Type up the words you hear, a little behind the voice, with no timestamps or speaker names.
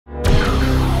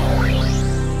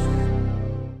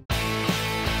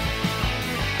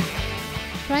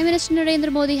Prime Minister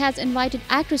Narendra Modi has invited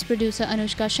actress-producer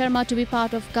Anushka Sharma to be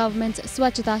part of government's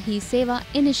Swachhata Hi Seva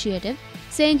initiative,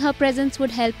 saying her presence would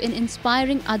help in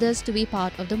inspiring others to be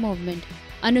part of the movement.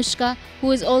 Anushka, who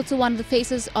is also one of the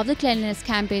faces of the cleanliness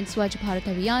campaign Swachh Bharat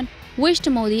Abhiyan, wished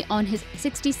Modi on his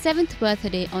 67th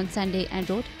birthday on Sunday and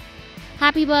wrote,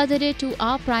 "Happy birthday to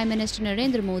our Prime Minister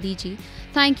Narendra Modi ji.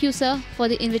 Thank you, sir, for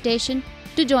the invitation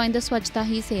to join the Swachhata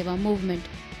Hi Seva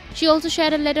movement." She also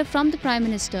shared a letter from the Prime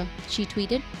Minister. She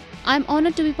tweeted, "I am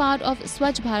honoured to be part of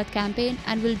Swachh Bharat campaign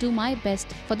and will do my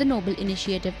best for the noble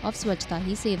initiative of Swachhata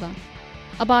Hi Seva."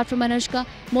 Apart from Anushka,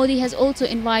 Modi has also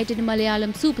invited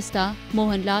Malayalam superstar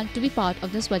Mohanlal to be part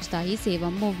of the Swachhata Hi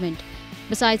Seva movement.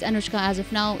 Besides, Anushka as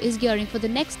of now is gearing for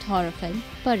the next horror film,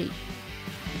 Pari.